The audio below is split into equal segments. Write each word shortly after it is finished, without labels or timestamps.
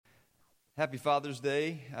Happy Father's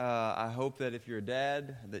Day. I hope that if you're a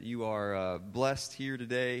dad, that you are blessed here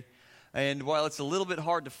today. And while it's a little bit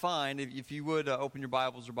hard to find, if you would open your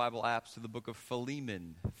Bibles or Bible apps to the book of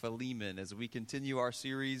Philemon, as we continue our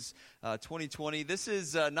series 2020. This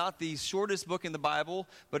is not the shortest book in the Bible,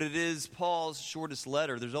 but it is Paul's shortest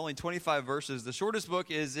letter. There's only 25 verses. The shortest book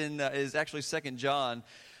is actually 2 John.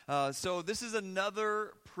 So this is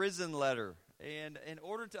another prison letter. And in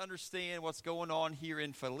order to understand what's going on here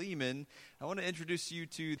in Philemon, I want to introduce you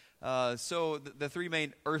to the three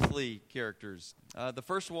main earthly characters. The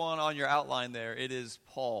first one on your outline there, it is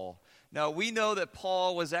Paul. Now, we know that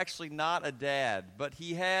Paul was actually not a dad, but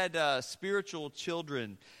he had spiritual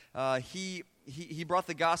children. He brought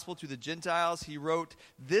the gospel to the Gentiles. He wrote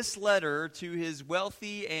this letter to his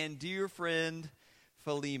wealthy and dear friend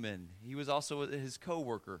Philemon. He was also his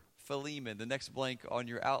co-worker. Philemon, the next blank on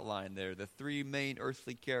your outline there, the three main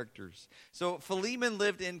earthly characters. So Philemon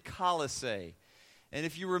lived in Colossae. And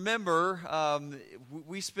if you remember,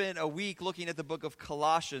 we spent a week looking at the book of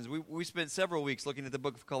Colossians. We spent several weeks looking at the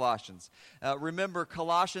book of Colossians. Remember,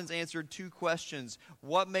 Colossians answered two questions.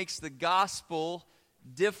 What makes the gospel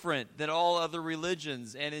different than all other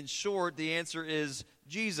religions? And in short, the answer is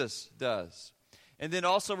Jesus does. And then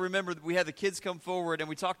also remember that we had the kids come forward and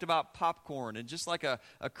we talked about popcorn. And just like a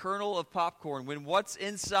kernel of popcorn, when what's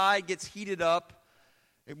inside gets heated up,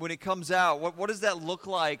 when it comes out, what does that look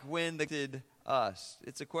like when did us?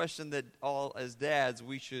 It's a question that all as dads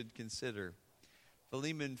we should consider.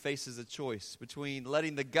 Philemon faces a choice between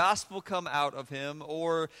letting the gospel come out of him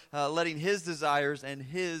or letting his desires and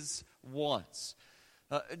his wants.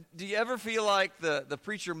 Do you ever feel like the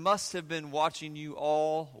preacher must have been watching you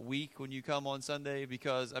all week when you come on Sunday?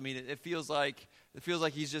 Because, I mean, it feels like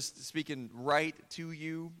he's just speaking right to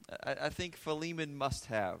you. I think Philemon must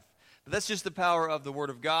have. But that's just the power of the Word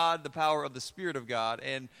of God, the power of the Spirit of God.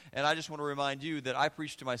 And I just want to remind you that I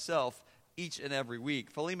preach to myself each and every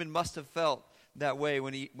week. Philemon must have felt that way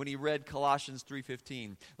when he read Colossians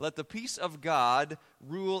 3:15. Let the peace of God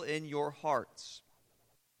rule in your hearts.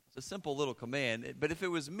 It's a simple little command, but if it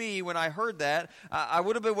was me, when I heard that, I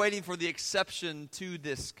would have been waiting for the exception to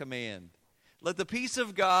this command. Let the peace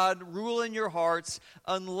of God rule in your hearts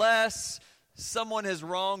unless someone has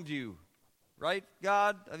wronged you. Right,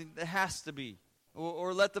 God? I mean, it has to be.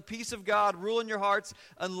 Or let the peace of God rule in your hearts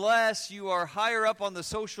unless you are higher up on the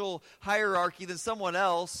social hierarchy than someone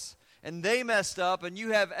else, and they messed up, and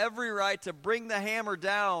you have every right to bring the hammer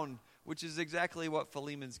down, which is exactly what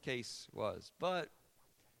Philemon's case was. But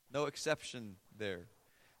no exception there.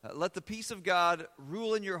 Let the peace of God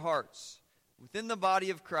rule in your hearts, within the body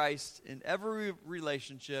of Christ, in every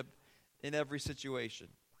relationship, in every situation.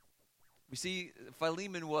 We see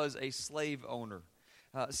Philemon was a slave owner.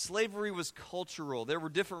 Slavery was cultural. There were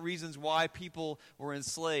different reasons why people were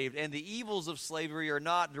enslaved, and the evils of slavery are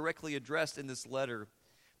not directly addressed in this letter.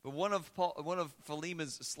 But one of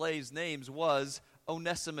Philemon's slaves' names was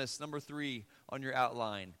Onesimus, number 3 on your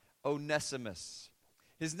outline. Onesimus.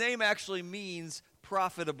 His name actually means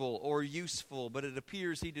profitable or useful, but it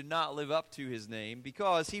appears he did not live up to his name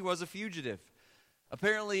because he was a fugitive.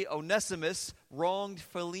 Apparently, Onesimus wronged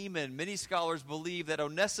Philemon. Many scholars believe that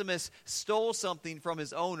Onesimus stole something from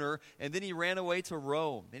his owner, and then he ran away to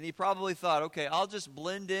Rome. And he probably thought, okay, I'll just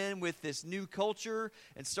blend in with this new culture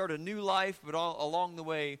and start a new life, but along the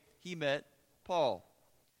way, he met Paul.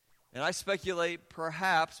 And I speculate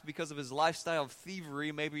perhaps because of his lifestyle of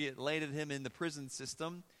thievery, maybe it landed him in the prison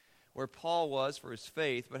system where Paul was for his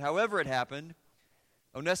faith. But however it happened,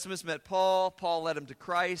 Onesimus met Paul, Paul led him to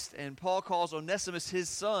Christ, and Paul calls Onesimus his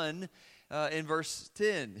son in verse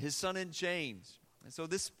 10, his son in chains. And so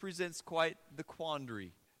this presents quite the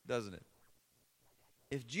quandary, doesn't it?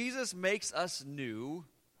 If Jesus makes us new,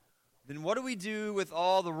 then what do we do with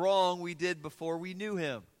all the wrong we did before we knew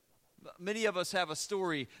him? Many of us have a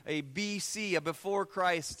story, a BC, a before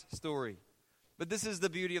Christ story. But this is the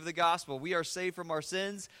beauty of the gospel. We are saved from our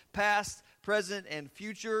sins, past, present, and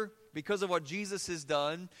future, because of what Jesus has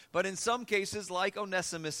done. But in some cases, like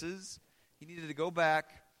Onesimus's, he needed to go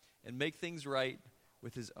back and make things right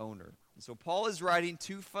with his owner. And so Paul is writing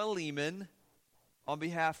to Philemon on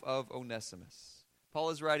behalf of Onesimus. Paul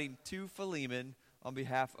is writing to Philemon on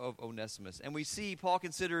behalf of Onesimus. And we see Paul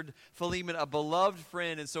considered Philemon a beloved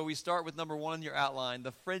friend, and so we start with number 1 in your outline,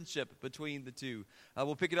 the friendship between the two.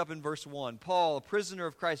 We'll pick it up in verse 1. Paul, a prisoner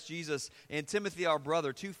of Christ Jesus, and Timothy, our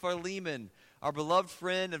brother, to Philemon, our beloved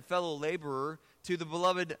friend and fellow laborer, to the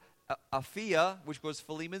beloved Apphia, which was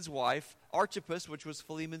Philemon's wife, Archippus, which was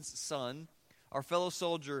Philemon's son, our fellow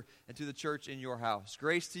soldier, and to the church in your house.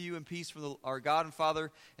 Grace to you and peace from our God and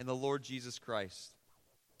Father and the Lord Jesus Christ.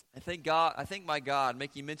 I thank my God,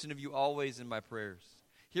 making mention of you always in my prayers,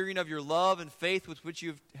 hearing of your love and faith with which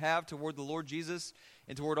you have toward the Lord Jesus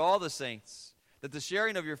and toward all the saints, that the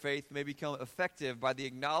sharing of your faith may become effective by the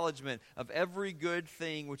acknowledgement of every good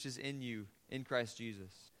thing which is in you in Christ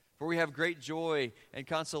Jesus. For we have great joy and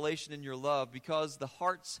consolation in your love, because the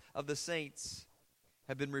hearts of the saints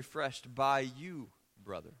have been refreshed by you,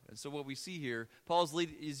 brother. And so what we see here, Paul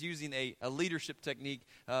is using a leadership technique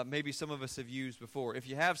maybe some of us have used before. If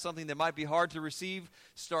you have something that might be hard to receive,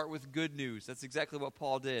 start with good news. That's exactly what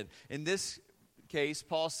Paul did. In this case,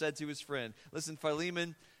 Paul said to his friend, listen,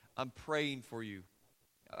 Philemon, I'm praying for you.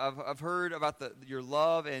 I've heard about your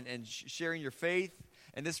love and sharing your faith,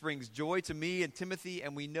 and this brings joy to me and Timothy,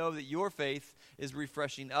 and we know that your faith is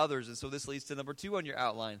refreshing others. And so this leads to number 2 on your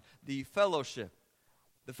outline, the fellowship.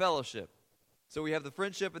 The fellowship. So we have the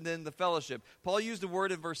friendship and then the fellowship. Paul used a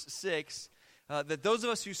word in verse 6 that those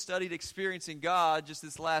of us who studied experiencing God just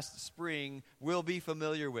this last spring will be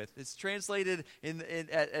familiar with. It's translated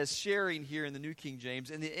as sharing here in the New King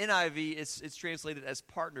James. In the NIV, it's translated as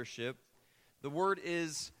partnership. The word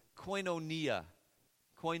is koinonia.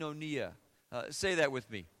 Koinonia. Say that with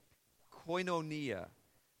me. Koinonia.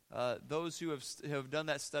 Those who have done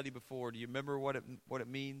that study before, do you remember what it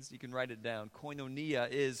means? You can write it down. Koinonia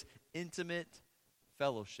is intimate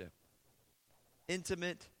fellowship.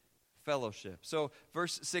 Intimate fellowship. So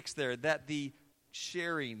verse 6 there, that the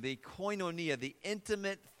sharing, the koinonia, the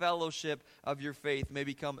intimate fellowship of your faith may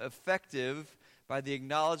become effective by the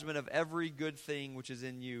acknowledgement of every good thing which is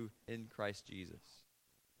in you in Christ Jesus.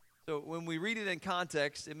 So when we read it in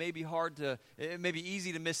context, it may be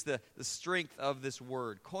easy to miss the strength of this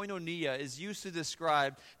word. Koinonia is used to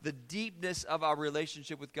describe the deepness of our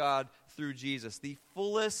relationship with God through Jesus, the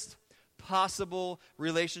fullest possible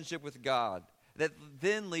relationship with God that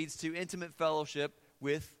then leads to intimate fellowship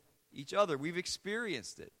with each other. We've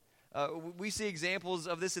experienced it. We see examples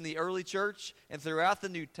of this in the early church and throughout the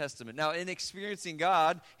New Testament. Now, in Experiencing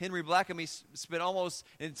God, Henry Blackaby spent almost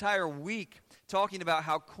an entire week talking about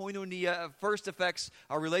how koinonia first affects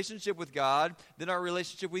our relationship with God, then our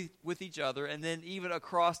relationship with each other, and then even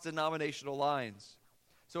across denominational lines.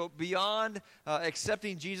 So beyond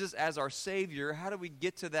accepting Jesus as our Savior, how do we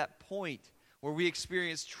get to that point where we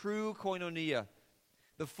experience true koinonia,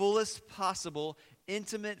 the fullest possible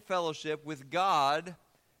intimate fellowship with God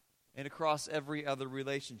and across every other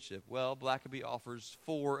relationship? Well, Blackaby offers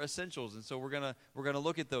 4 essentials, and so we're gonna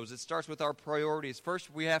look at those. It starts with our priorities.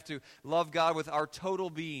 First, we have to love God with our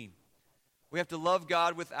total being. We have to love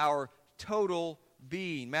God with our total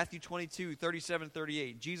being. Matthew 22, 37,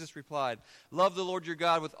 38. Jesus replied, "Love the Lord your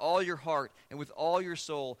God with all your heart and with all your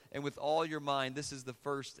soul and with all your mind. This is the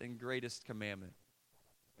first and greatest commandment."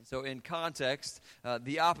 And so in context,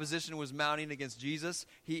 the opposition was mounting against Jesus.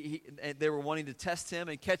 They were wanting to test him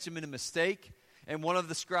and catch him in a mistake. And one of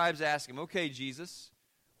the scribes asked him, "Okay, Jesus,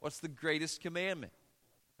 what's the greatest commandment?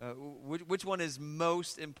 Which one is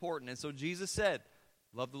most important?" And so Jesus said,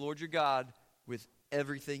 "Love the Lord your God with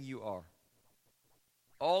everything you are."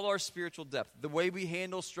 All our spiritual depth, the way we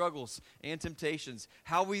handle struggles and temptations,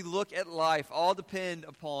 how we look at life, all depend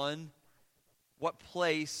upon what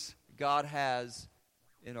place God has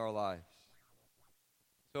in our lives.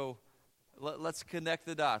 So let's connect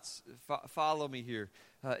the dots. Follow me here.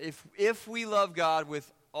 If we love God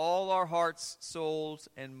with all our hearts, souls,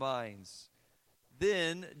 and minds,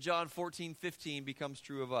 then John 14:15 becomes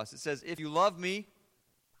true of us. It says, "If you love me,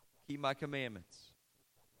 keep my commandments."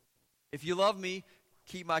 If you love me,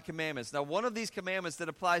 keep my commandments. Now, one of these commandments that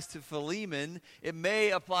applies to Philemon, it may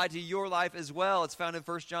apply to your life as well. It's found in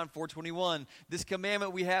 1 John 4:21. This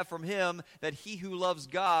commandment we have from him, that he who loves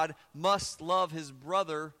God must love his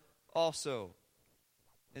brother also.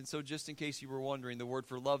 And so just in case you were wondering, the word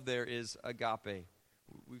for love there is agape.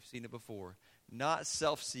 We've seen it before. Not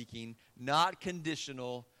self-seeking, not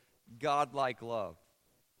conditional, God-like love.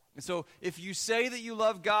 And so if you say that you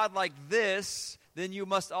love God like this, then you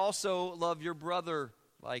must also love your brother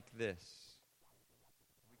like this.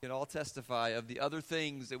 We can all testify of the other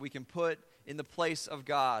things that we can put in the place of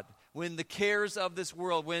God. When the cares of this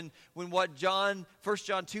world, when what 1 John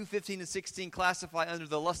 2:15 and 16 classify under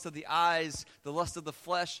the lust of the eyes, the lust of the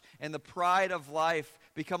flesh, and the pride of life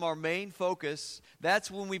become our main focus,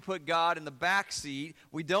 that's when we put God in the back seat.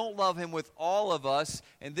 We don't love him with all of us,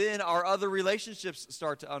 and then our other relationships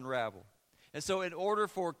start to unravel. And so in order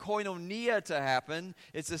for koinonia to happen,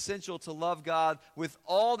 it's essential to love God with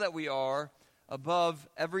all that we are above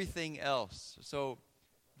everything else. So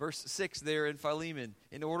verse 6 there in Philemon,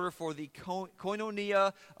 in order for the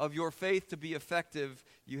koinonia of your faith to be effective,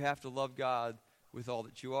 you have to love God with all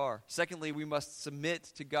that you are. Secondly, we must submit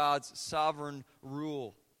to God's sovereign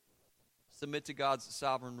rule. Submit to God's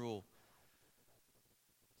sovereign rule.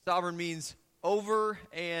 Sovereign means over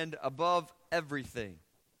and above everything.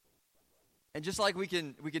 And just like we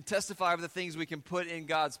can testify of the things we can put in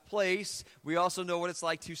God's place, we also know what it's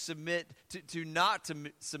like to submit to not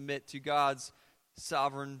to submit to God's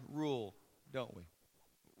sovereign rule, don't we?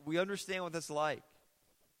 We understand what that's like.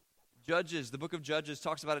 Judges, the book of Judges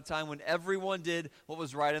talks about a time when everyone did what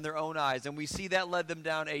was right in their own eyes, and we see that led them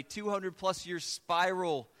down a 200-plus year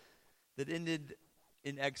spiral that ended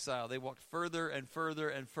in exile. They walked further and further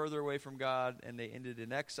and further away from God, and they ended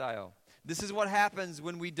in exile. This is what happens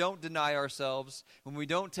when we don't deny ourselves, when we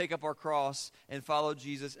don't take up our cross and follow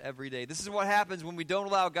Jesus every day. This is what happens when we don't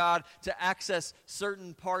allow God to access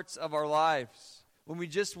certain parts of our lives, when we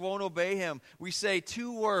just won't obey Him. We say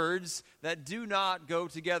two words that do not go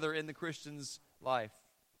together in the Christian's life.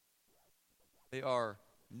 They are,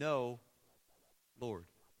 "No, Lord."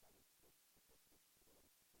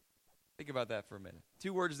 Think about that for a minute.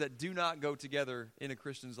 Two words that do not go together in a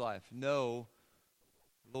Christian's life. No,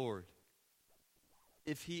 Lord.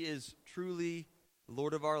 If He is truly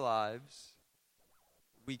Lord of our lives,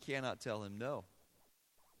 we cannot tell Him no.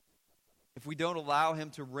 If we don't allow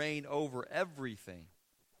Him to reign over everything,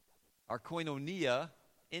 our koinonia,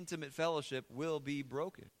 intimate fellowship, will be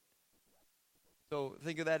broken. So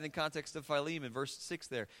think of that in the context of Philemon, verse 6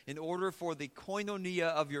 there. In order for the koinonia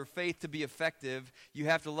of your faith to be effective, you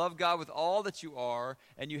have to love God with all that you are,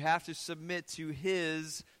 and you have to submit to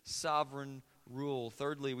His sovereign rule.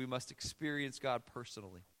 Thirdly, we must experience God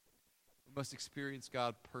personally. We must experience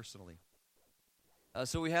God personally.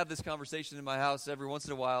 So we have this conversation in my house every once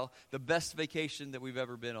in a while, the best vacation that we've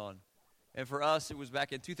ever been on. And for us, it was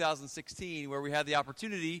back in 2016 where we had the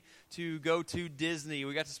opportunity to go to Disney.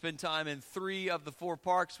 We got to spend time in 3 of the 4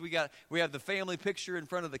 parks. We have the family picture in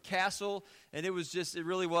front of the castle, and it was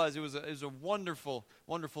a wonderful,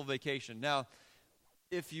 wonderful vacation. Now,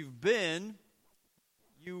 if you've been,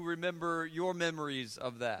 you remember your memories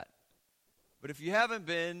of that. But if you haven't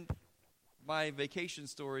been, my vacation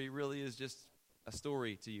story really is just a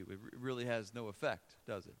story to you. It really has no effect,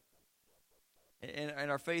 does it? And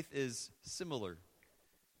our faith is similar.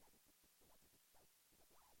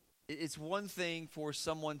 It's one thing for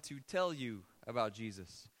someone to tell you about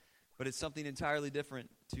Jesus, but it's something entirely different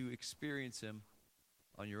to experience Him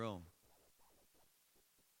on your own.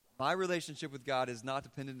 My relationship with God is not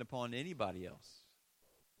dependent upon anybody else.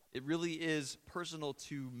 It really is personal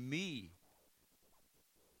to me.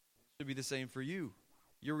 It should be the same for you.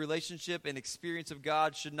 Your relationship and experience of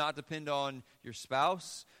God should not depend on your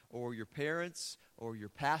spouse or your parents or your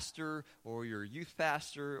pastor or your youth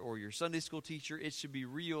pastor or your Sunday school teacher. It should be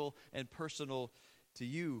real and personal to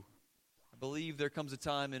you. I believe there comes a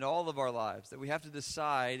time in all of our lives that we have to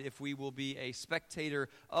decide if we will be a spectator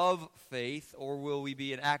of faith or will we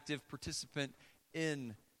be an active participant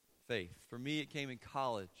in faith. For me, it came in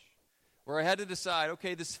college, where I had to decide,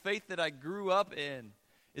 okay, this faith that I grew up in,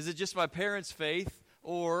 is it just my parents' faith?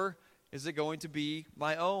 Or is it going to be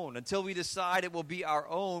my own? Until we decide it will be our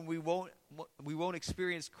own, we won't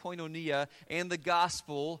experience koinonia, and the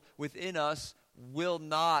gospel within us will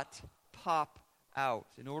not pop out.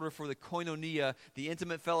 In order for the koinonia, the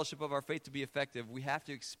intimate fellowship of our faith to be effective, we have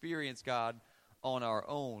to experience God on our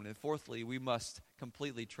own. And fourthly, we must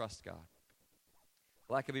completely trust God.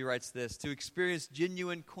 Blackaby writes this: to experience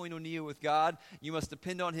genuine koinonia with God, you must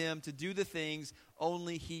depend on Him to do the things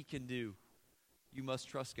only He can do. You must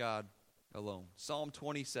trust God alone. Psalm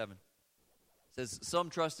 27 says, some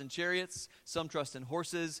trust in chariots, some trust in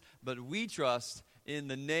horses, but we trust in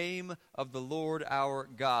the name of the Lord our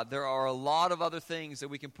God. There are a lot of other things that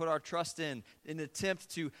we can put our trust in an attempt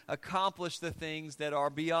to accomplish the things that are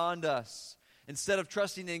beyond us. Instead of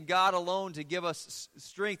trusting in God alone to give us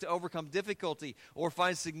strength to overcome difficulty or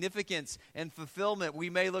find significance and fulfillment, we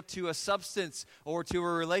may look to a substance or to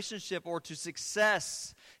a relationship or to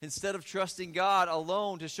success instead of trusting God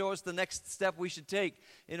alone to show us the next step we should take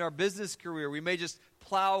in our business career. We may just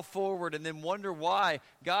plow forward and then wonder why.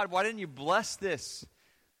 God, why didn't you bless this?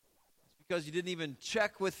 It's because you didn't even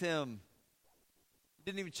check with Him.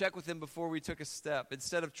 Didn't even check with Him before we took a step.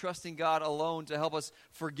 Instead of trusting God alone to help us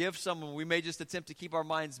forgive someone, we may just attempt to keep our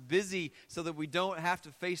minds busy so that we don't have to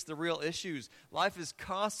face the real issues. Life is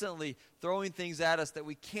constantly throwing things at us that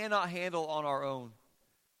we cannot handle on our own.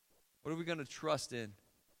 What are we going to trust in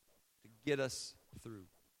to get us through?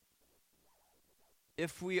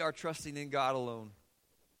 If we are trusting in God alone,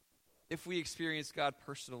 if we experience God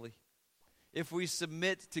personally, if we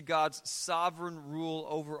submit to God's sovereign rule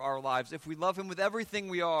over our lives, if we love Him with everything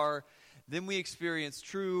we are, then we experience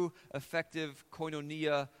true, effective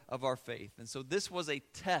koinonia of our faith. And so this was a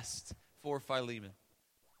test for Philemon.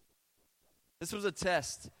 This was a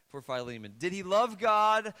test for Philemon. Did he love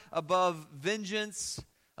God above vengeance,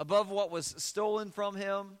 above what was stolen from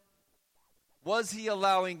him? Was he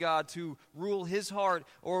allowing God to rule his heart,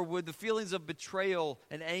 or would the feelings of betrayal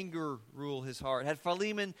and anger rule his heart? Had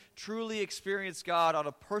Philemon truly experienced God on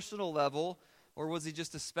a personal level, or was he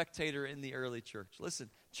just a spectator in the early church?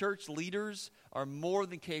 Listen, church leaders are more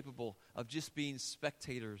than capable of just being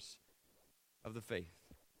spectators of the faith.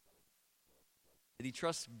 Did he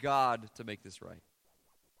trust God to make this right?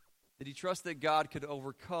 Did he trust that God could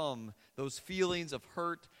overcome those feelings of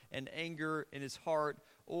hurt and anger in his heart?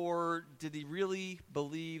 Or did he really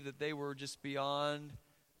believe that they were just beyond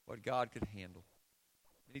what God could handle?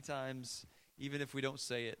 Many times, even if we don't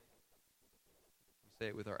say it, we say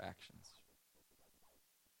it with our actions.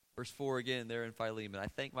 Verse 4 again there in Philemon. I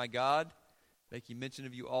thank my God, making mention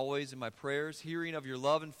of you always in my prayers, hearing of your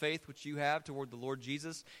love and faith which you have toward the Lord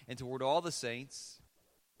Jesus and toward all the saints,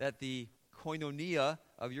 that the koinonia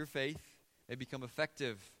of your faith may become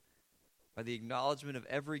effective by the acknowledgement of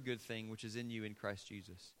every good thing which is in you in Christ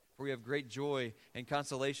Jesus. For we have great joy and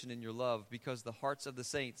consolation in your love, because the hearts of the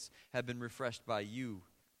saints have been refreshed by you,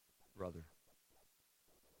 brother.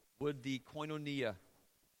 Would the koinonia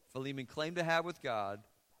Philemon claimed to have with God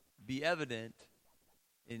be evident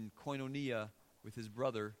in koinonia with his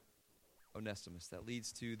brother Onesimus? That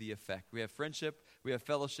leads to the effect. We have friendship, we have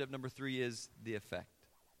fellowship. Number 3 is the effect.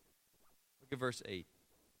 Look at verse 8.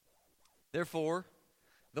 Therefore,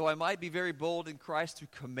 though I might be very bold in Christ to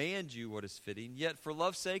command you what is fitting, yet for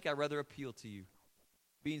love's sake I rather appeal to you.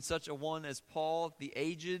 Being such a one as Paul, the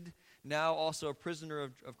aged, now also a prisoner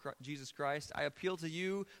of Jesus Christ, I appeal to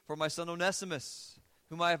you for my son Onesimus,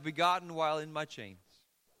 whom I have begotten while in my chains,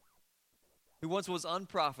 who once was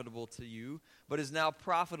unprofitable to you, but is now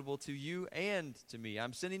profitable to you and to me.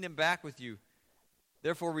 I'm sending him back with you.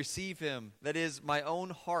 Therefore receive him, that is, my own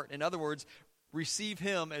heart. In other words, receive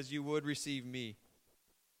him as you would receive me,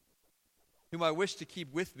 whom I wish to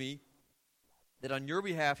keep with me, that on your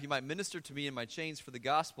behalf he might minister to me in my chains for the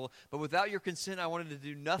gospel. But without your consent I wanted to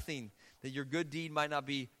do nothing, that your good deed might not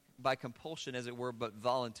be by compulsion, as it were, but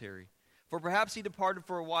voluntary. For perhaps he departed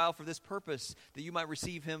for a while for this purpose, that you might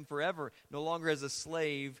receive him forever, no longer as a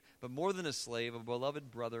slave, but more than a slave, a beloved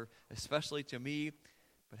brother, especially to me,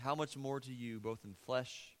 but how much more to you, both in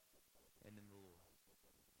flesh and in the Lord.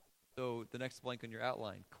 So the next blank on your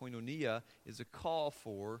outline, koinonia is a call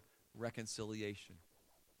for reconciliation.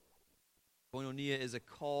 Koinonia is a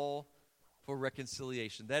call for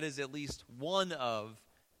reconciliation. That is at least one of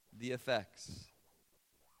the effects.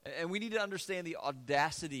 And we need to understand the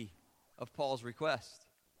audacity of Paul's request.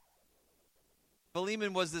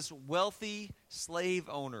 Philemon was this wealthy slave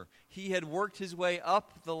owner. He had worked his way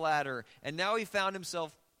up the ladder, and now he found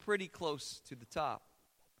himself pretty close to the top.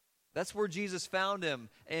 That's where Jesus found him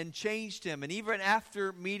and changed him. And even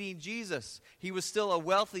after meeting Jesus, he was still a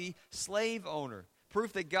wealthy slave owner.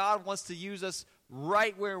 Proof that God wants to use us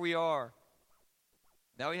right where we are.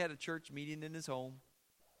 Now he had a church meeting in his home.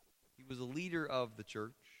 He was a leader of the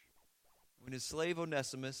church. When his slave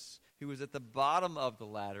Onesimus, who was at the bottom of the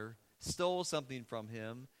ladder, stole something from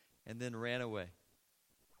him and then ran away.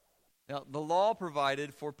 Now, the law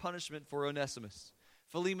provided for punishment for Onesimus.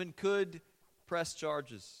 Philemon could press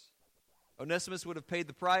charges. Onesimus would have paid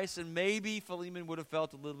the price, and maybe Philemon would have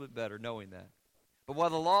felt a little bit better knowing that. But while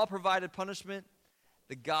the law provided punishment,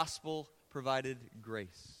 the gospel provided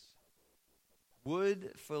grace.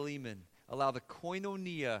 Would Philemon allow the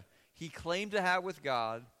koinonia he claimed to have with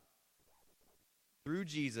God through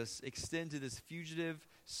Jesus extend to this fugitive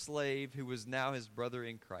slave who was now his brother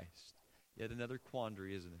in Christ? Yet another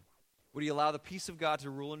quandary, isn't it? Would he allow the peace of God to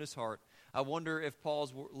rule in his heart? I wonder if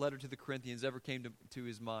Paul's letter to the Corinthians ever came to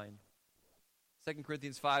his mind. 2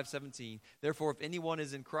 Corinthians 5:17. Therefore, if anyone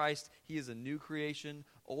is in Christ, he is a new creation.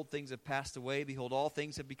 Old things have passed away. Behold, all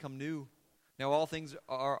things have become new. Now all things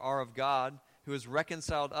are of God, who has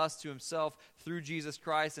reconciled us to himself through Jesus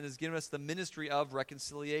Christ and has given us the ministry of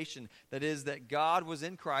reconciliation. That is, that God was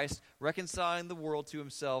in Christ, reconciling the world to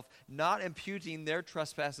himself, not imputing their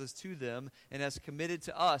trespasses to them, and has committed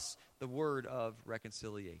to us the word of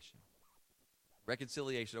reconciliation.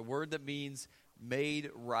 Reconciliation, a word that means made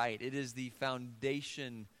right. It is the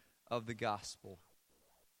foundation of the gospel.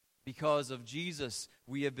 Because of Jesus,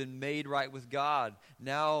 we have been made right with God.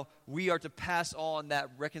 Now we are to pass on that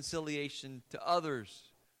reconciliation to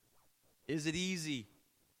others. Is it easy?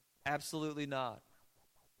 Absolutely not.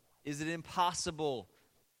 Is it impossible?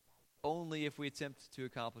 Only if we attempt to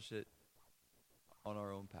accomplish it on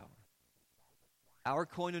our own power. Our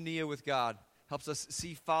koinonia with God helps us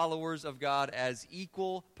see followers of God as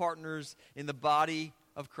equal partners in the body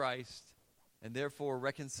of Christ, and therefore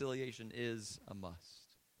reconciliation is a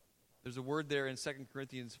must. There's a word there in 2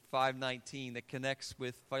 Corinthians 5:19 that connects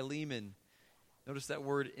with Philemon. Notice that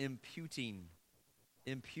word imputing.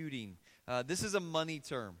 Imputing. This is a money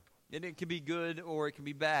term, and it can be good or it can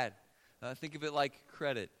be bad. Think of it like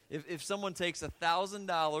credit. If someone takes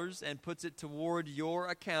 $1,000 and puts it toward your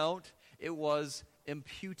account, it was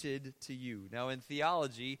imputed to you. Now, in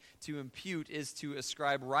theology, to impute is to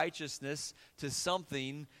ascribe righteousness to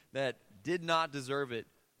something that did not deserve it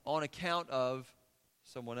on account of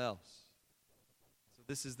someone else. So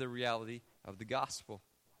this is the reality of the gospel.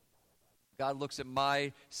 God looks at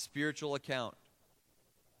my spiritual account.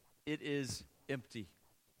 It is empty.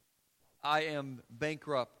 I am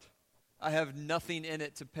bankrupt. I have nothing in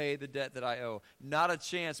it to pay the debt that I owe. Not a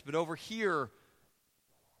chance. But over here,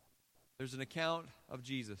 there's an account of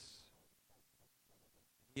Jesus.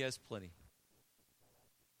 He has plenty.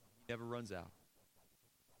 He never runs out.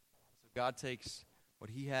 So God takes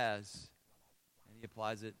what he has and he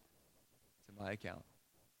applies it to my account.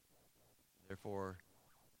 Therefore,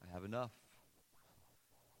 I have enough.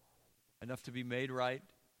 Enough to be made right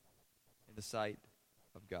in the sight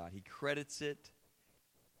of God. He credits it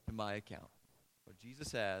to my account. What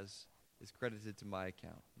Jesus has is credited to my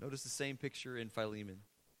account. Notice the same picture in Philemon.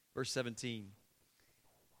 Verse 17.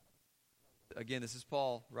 Again, this is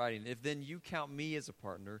Paul writing. If then you count me as a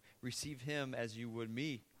partner, receive him as you would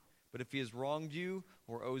me. But if he has wronged you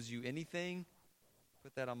or owes you anything,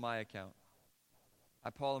 put that on my account. I,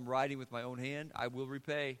 Paul, am writing with my own hand. I will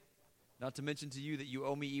repay. Not to mention to you that you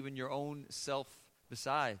owe me even your own self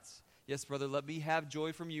besides. Yes, brother, let me have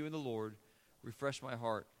joy from you in the Lord. Refresh my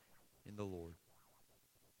heart in the Lord.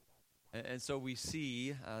 And so we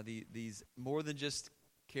see these more than just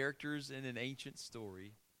characters in an ancient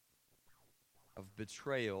story of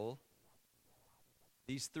betrayal.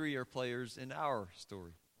 These three are players in our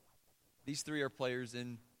story. These three are players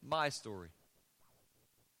in my story.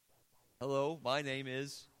 Hello, my name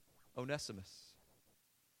is Onesimus.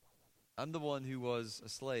 I'm the one who was a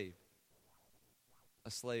slave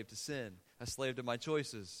to sin, a slave to my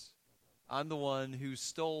choices. I'm the one who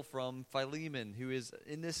stole from Philemon, who is,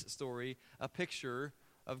 in this story, a picture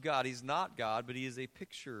of God. He's not God, but he is a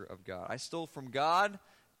picture of God. I stole from God,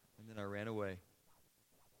 and then I ran away.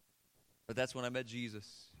 But that's when I met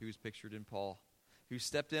Jesus, who is pictured in Paul, who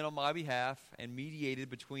stepped in on my behalf and mediated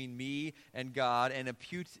between me and God and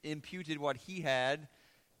imputed what he had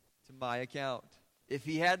to my account. If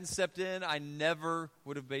he hadn't stepped in, I never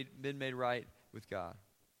would have been made right with God.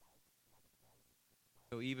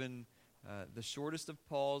 So even the shortest of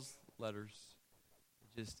Paul's letters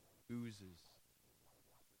just oozes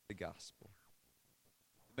the gospel.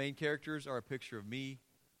 The main characters are a picture of me,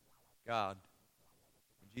 God,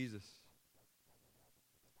 and Jesus.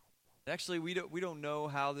 Actually, we don't know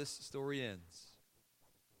how this story ends.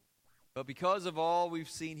 But because of all we've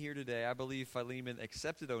seen here today, I believe Philemon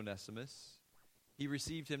accepted Onesimus. He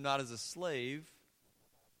received him not as a slave,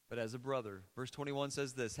 but as a brother. Verse 21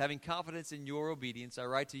 says this, having confidence in your obedience, I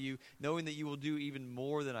write to you, knowing that you will do even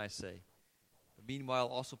more than I say. But meanwhile,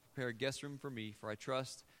 also prepare a guest room for me, for I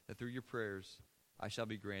trust that through your prayers I shall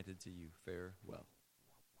be granted to you. Farewell.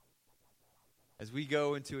 As we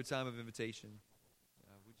go into a time of invitation,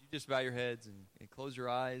 would you just bow your heads and close your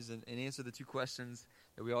eyes and answer the two questions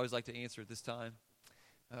that we always like to answer at this time?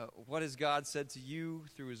 What has God said to you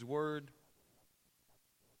through his word,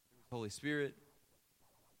 through his Holy Spirit?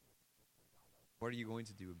 What are you going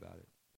to do about it?